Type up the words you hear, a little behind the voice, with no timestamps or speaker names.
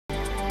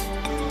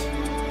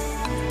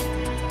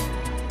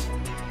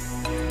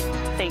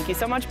Thank you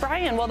so much,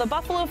 Brian. Well, the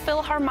Buffalo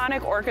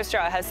Philharmonic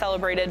Orchestra has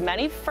celebrated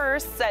many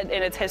firsts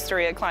in its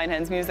history at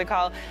Kleinhans Music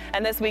Hall,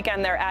 and this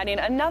weekend they're adding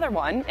another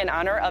one in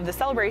honor of the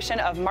celebration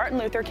of Martin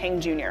Luther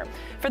King Jr.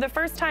 For the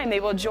first time,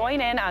 they will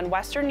join in on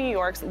Western New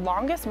York's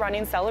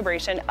longest-running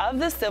celebration of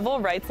the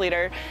civil rights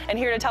leader. And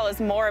here to tell us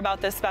more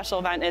about this special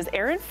event is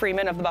Aaron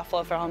Freeman of the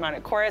Buffalo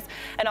Philharmonic Chorus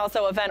and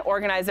also event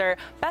organizer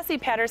Bessie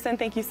Patterson.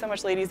 Thank you so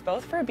much, ladies,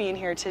 both for being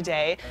here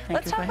today.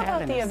 Let's talk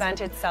about the event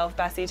itself.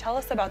 Bessie, tell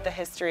us about the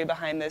history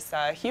behind this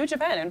huge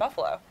event in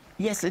Buffalo.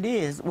 Yes, it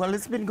is. Well,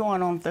 it's been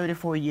going on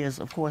 34 years.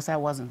 Of course, I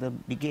wasn't the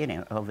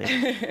beginning of it.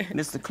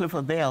 Mr.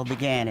 Clifford Bell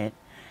began it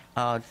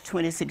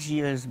 26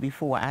 years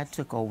before I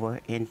took over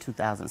in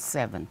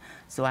 2007.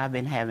 So I've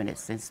been having it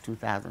since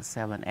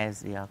 2007 as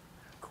the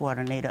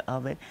coordinator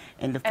of it.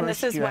 And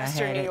this is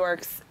Western New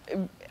York's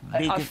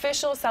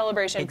official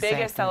celebration,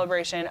 biggest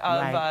celebration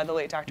of the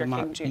late Dr.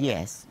 King Jr.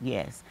 Yes,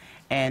 yes.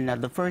 And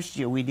the first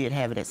year we did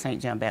have it at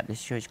St. John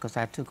Baptist Church because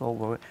I took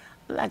over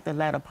like the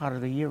latter part of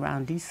the year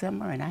around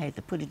December, and I had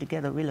to put it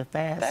together really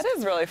fast. That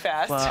is really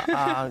fast.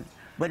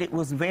 But it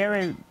was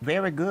very,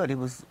 very good.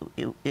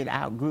 It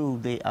outgrew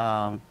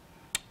the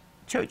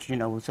church, you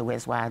know, so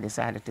that's why I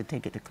decided to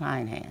take it to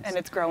Kleinhans. And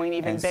it's growing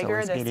even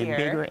bigger this year. It's getting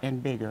bigger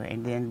and bigger,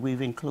 and then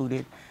we've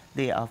included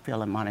the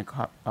Philharmonic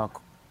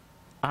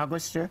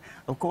Orchestra.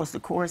 Of course, the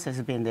chorus has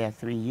been there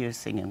 3 years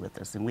singing with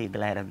us, and we're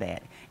glad of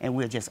that. And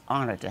we're just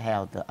honored to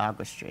have the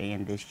orchestra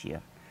in this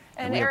year.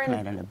 And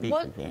Aaron,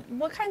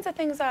 what kinds of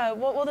things,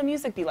 what will the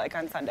music be like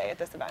on Sunday at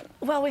this event?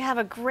 Well, we have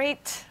a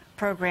great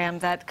program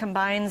that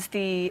combines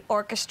the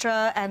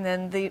orchestra and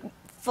then the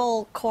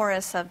full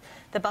chorus of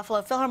the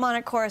Buffalo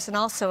Philharmonic Chorus and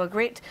also a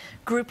great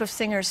group of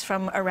singers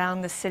from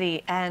around the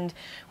city. And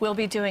we'll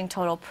be doing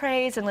Total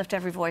Praise and Lift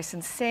Every Voice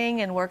and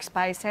Sing and works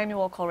by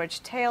Samuel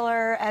Coleridge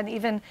Taylor and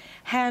even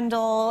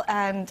Handel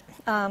and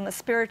a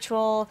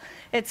spiritual.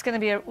 It's going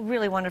to be a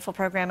really wonderful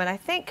program. And I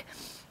think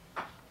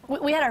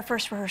we had our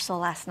first rehearsal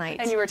last night.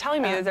 And you were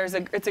telling me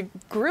that it's a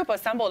group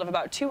assembled of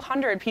about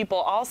 200 people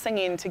all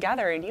singing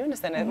together in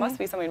unison. It must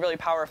be something really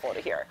powerful to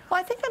hear. Well,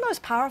 I think the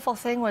most powerful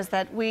thing was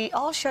that we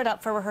all showed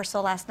up for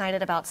rehearsal last night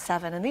at about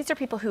 7, and these are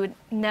people who had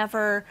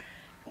never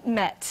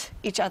met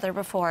each other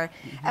before.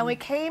 And we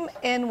came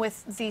in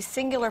with the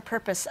singular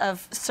purpose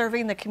of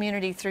serving the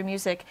community through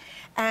music.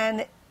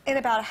 And in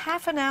about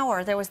half an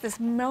hour, there was this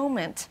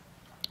moment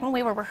when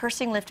we were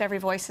rehearsing Lift Every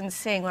Voice and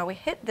Sing where we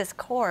hit this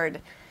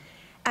chord.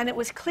 And it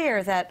was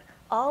clear that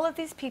all of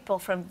these people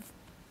from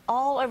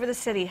all over the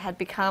city had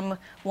become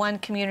one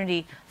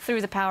community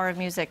through the power of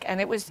music. And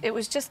it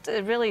was just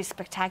a really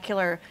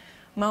spectacular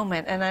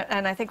moment.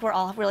 And I think we're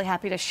all really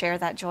happy to share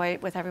that joy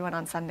with everyone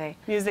on Sunday.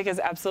 Music is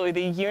absolutely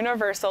the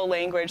universal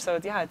language. So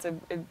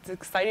it's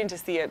exciting to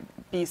see it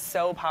be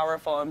so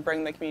powerful and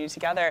bring the community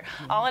together.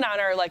 All in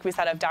honor, like we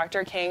said, of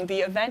Dr. King. The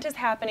event is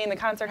happening. The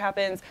concert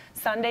happens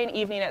Sunday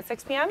evening at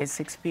 6 p.m.? At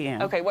 6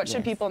 p.m. Okay, what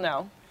should people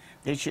know?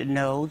 They should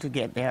know to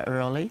get there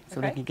early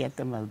so they can get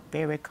them a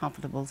very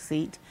comfortable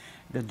seat.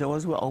 The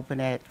doors will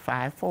open at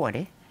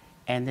 5:40,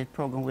 and the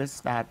program will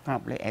start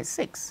promptly at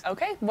 6.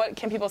 Okay. What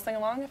can people sing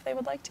along if they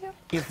would like to?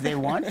 If they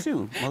want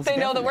to. Most they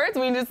know the words.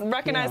 We just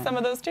recognize some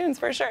of those tunes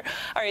for sure.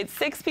 All right,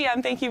 6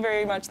 p.m. Thank you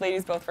very much,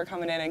 ladies, both for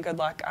coming in, and good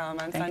luck on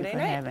Sunday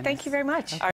night. Thank you very much.